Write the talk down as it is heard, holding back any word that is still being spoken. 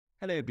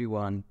Hello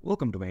everyone,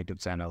 welcome to my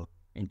YouTube channel.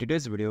 In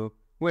today's video,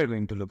 we're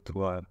going to look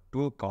through a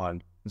tool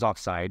called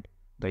Zoxide,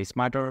 the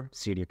smarter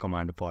CD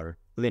command for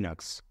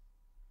Linux.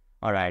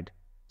 Alright,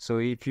 so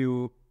if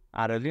you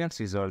are a Linux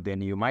user, then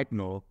you might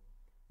know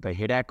the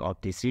headache of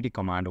the CD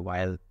command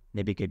while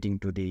navigating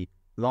to the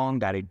long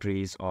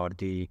directories or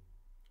the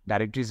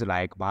directories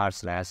like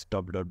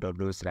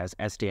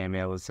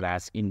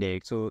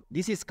 /www/html/index. So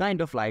this is kind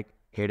of like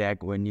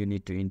headache when you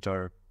need to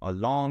enter a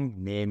long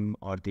name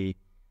or the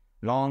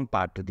long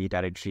path to the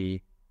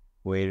directory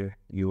where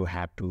you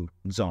have to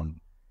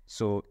jump.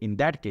 So in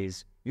that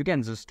case, you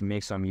can just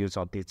make some use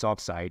of the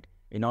Zoxide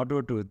in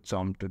order to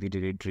jump to the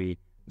directory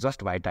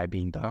just by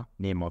typing the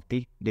name of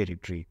the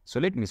directory. So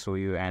let me show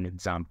you an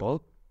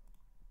example.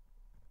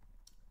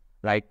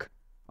 Like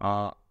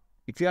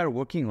if you are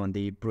working on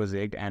the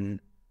project and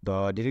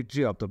the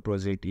directory of the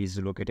project is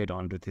located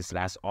onto the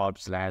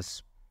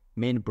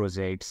 /org/main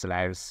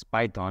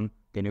project/python,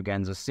 then you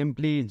can just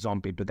simply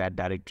jump into that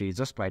directory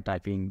just by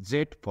typing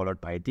z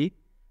followed by the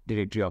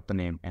directory of the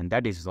name, and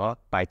that is the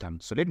Python.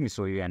 So let me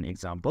show you an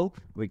example.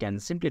 We can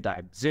simply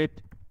type z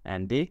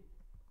and the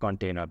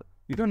container.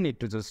 You don't need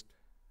to just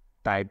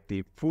type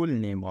the full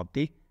name of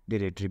the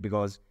directory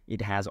because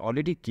it has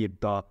already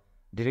kept the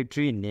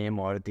directory name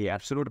or the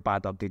absolute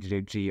path of the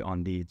directory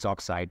on the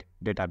Zoxide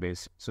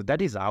database. So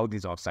that is how the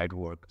Zoxide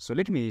works. So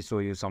let me show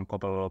you some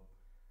couple of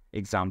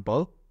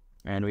example.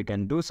 And we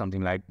can do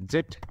something like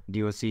zip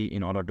doc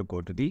in order to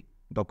go to the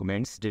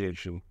documents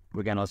directory.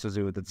 We can also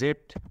do the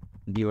zip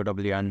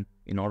down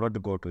in order to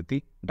go to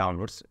the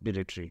downloads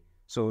directory.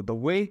 So the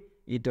way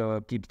it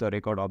keeps the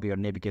record of your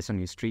navigation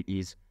history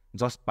is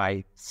just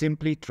by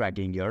simply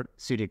tracking your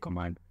cd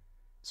command.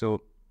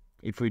 So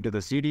if we do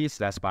the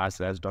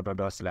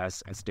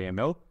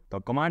cd//html,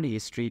 the command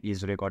history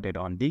is recorded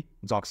on the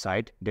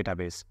Zoxide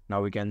database.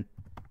 Now we can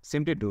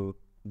simply do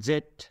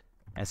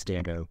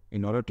html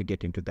in order to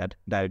get into that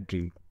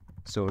directory.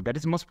 So that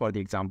is most for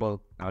the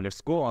example. Now let's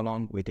go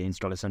along with the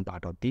installation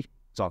part of the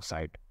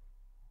Zoxide.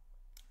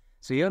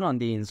 So here on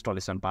the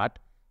installation part,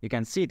 you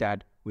can see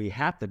that we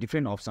have the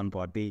different option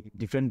for the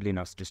different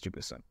Linux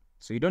distribution.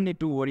 So you don't need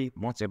to worry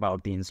much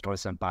about the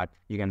installation part.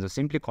 You can just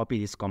simply copy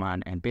this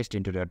command and paste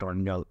into the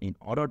terminal in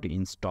order to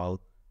install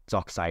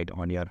Zoxide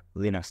on your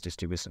Linux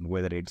distribution,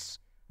 whether it's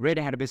Red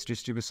Hat based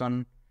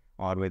distribution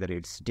or whether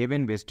it's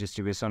Debian based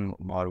distribution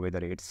or whether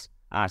it's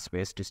Arch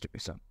based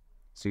distribution.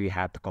 So you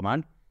have the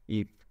command.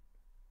 If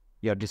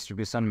your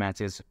distribution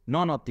matches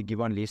none of the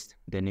given list,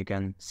 then you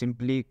can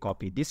simply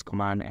copy this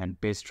command and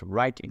paste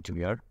right into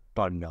your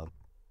terminal.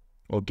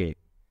 Okay,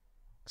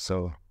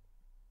 so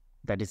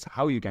that is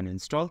how you can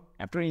install.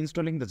 After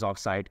installing the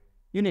Zoxide,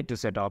 you need to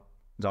set up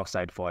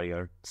Zoxide for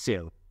your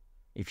shell.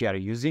 If you are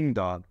using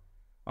the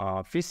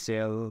fish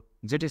shell,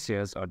 JT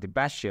shells, or the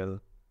bash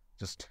shell,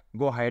 just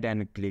go ahead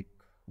and click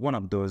one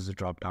of those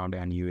drop down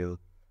and you will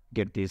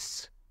get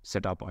this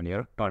set up on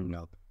your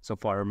terminal. So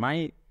for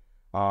my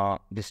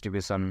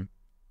distribution,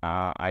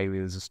 I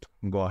will just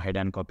go ahead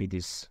and copy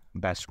this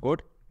bash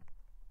code.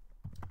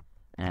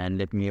 And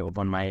let me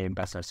open my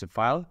bash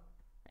file.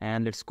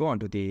 And let's go on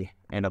to the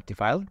end of the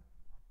file.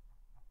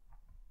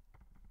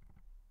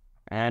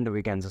 And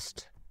we can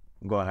just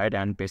go ahead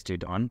and paste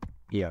it on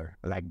here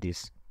like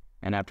this.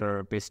 And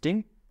after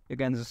pasting, you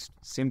can just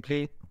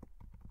simply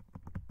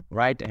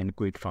write and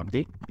quit from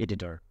the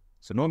editor.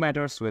 So no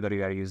matters whether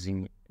you are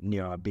using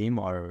Beam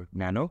or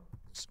Nano,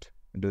 just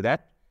do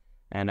that.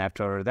 And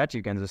after that,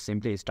 you can just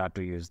simply start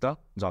to use the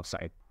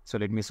Zoxide. So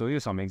let me show you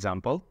some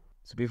example.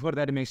 So before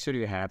that, make sure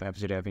you have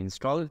apt-zf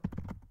installed.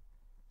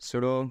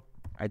 Sudo,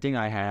 I think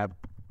I have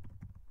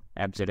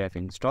apt-zf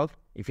installed.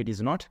 If it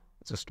is not,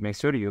 just make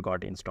sure you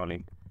got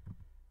installing.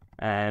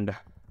 And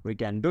we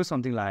can do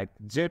something like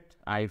zip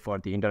I for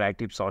the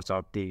interactive source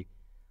of the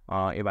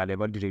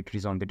available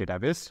directories on the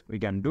database. We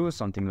can do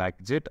something like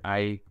zip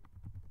I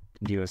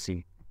doc.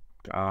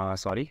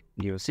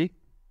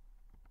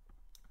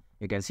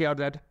 You can see out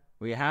that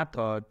we have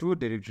two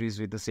directories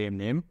with the same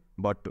name,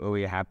 but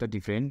we have the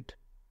different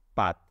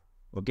path.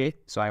 Okay,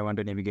 so I want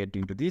to navigate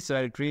into this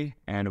directory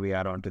and we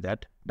are onto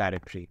that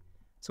directory.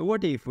 So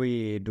what if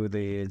we do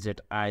the zi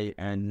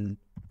and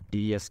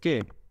desk?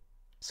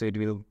 So it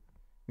will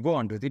go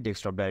onto the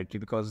desktop directory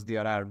because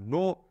there are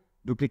no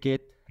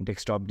duplicate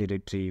desktop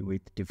directory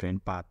with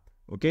different path.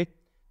 Okay,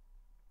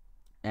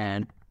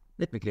 and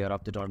let me clear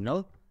up the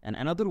terminal. And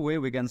another way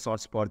we can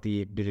search for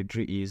the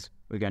directory is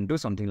we can do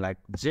something like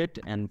jet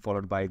and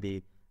followed by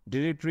the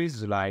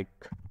directories like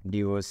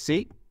doc,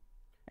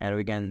 and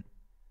we can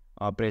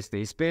press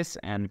the space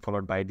and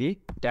followed by the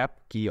tab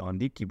key on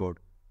the keyboard.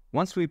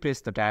 Once we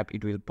press the tab,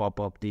 it will pop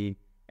up the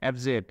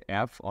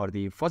fzf or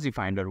the fuzzy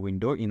finder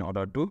window in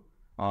order to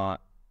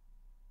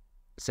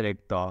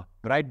select the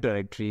right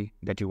directory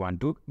that you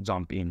want to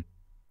jump in.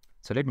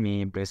 So let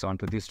me press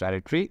onto this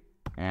directory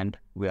and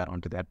we are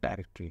onto that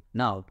directory.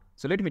 Now,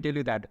 so let me tell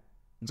you that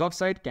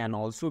Zoxide can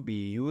also be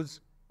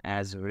used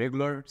as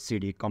regular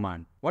cd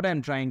command. What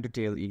I'm trying to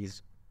tell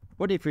is,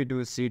 what if we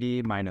do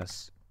cd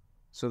minus?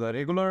 So the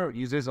regular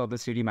usage of the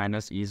cd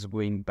minus is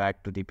going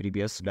back to the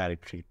previous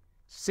directory.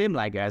 Same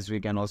like as we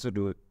can also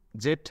do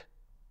z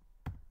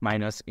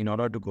minus in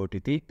order to go to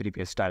the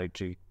previous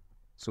directory.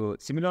 So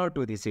similar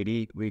to the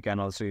cd, we can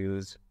also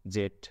use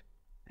z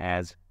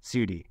as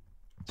cd.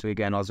 So we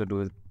can also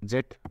do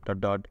z dot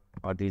dot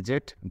or the z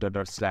dot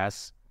dot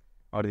slash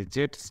or the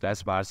z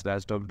slash bar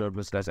slash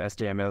www slash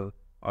html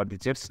or the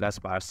z slash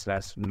bar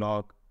slash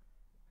log.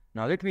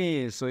 Now let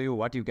me show you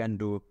what you can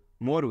do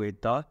more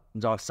with the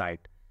Zoxide.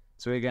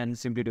 So you can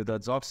simply do the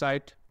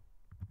Zoxide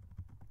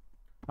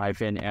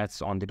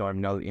 -s on the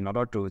terminal in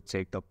order to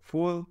check the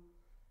full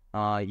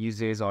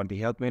usage or the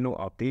help menu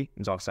of the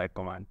Zoxide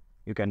command.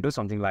 You can do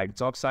something like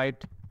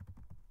Zoxide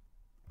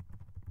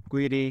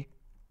query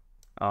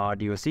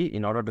doc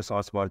in order to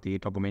search for the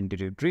document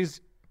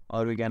directories,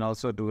 or we can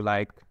also do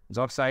like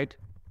Zoxide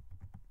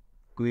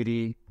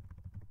query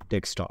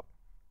desktop.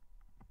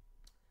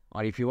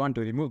 Or if you want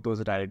to remove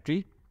those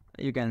directory,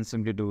 you can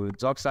simply do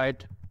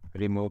Zoxide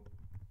remove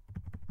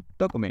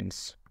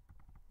documents.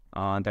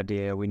 That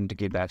we need to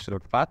give the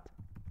absolute path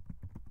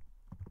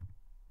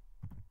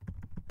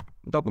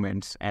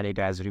documents, and it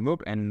has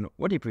removed. And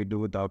what if we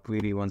do the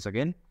query once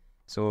again?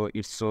 So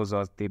it shows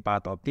us the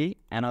path of the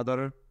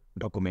another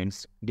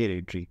documents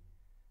directory.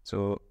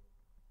 So,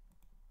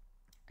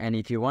 and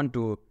if you want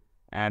to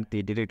add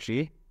the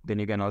directory, then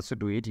you can also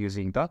do it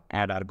using the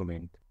add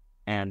argument.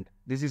 And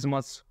this is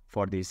much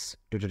for this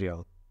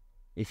tutorial.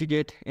 If you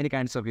get any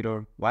kinds of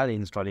error while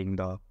installing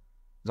the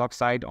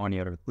Zoxide on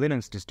your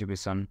Linux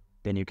distribution,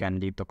 then you can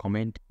leave the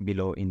comment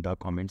below in the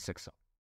comment section.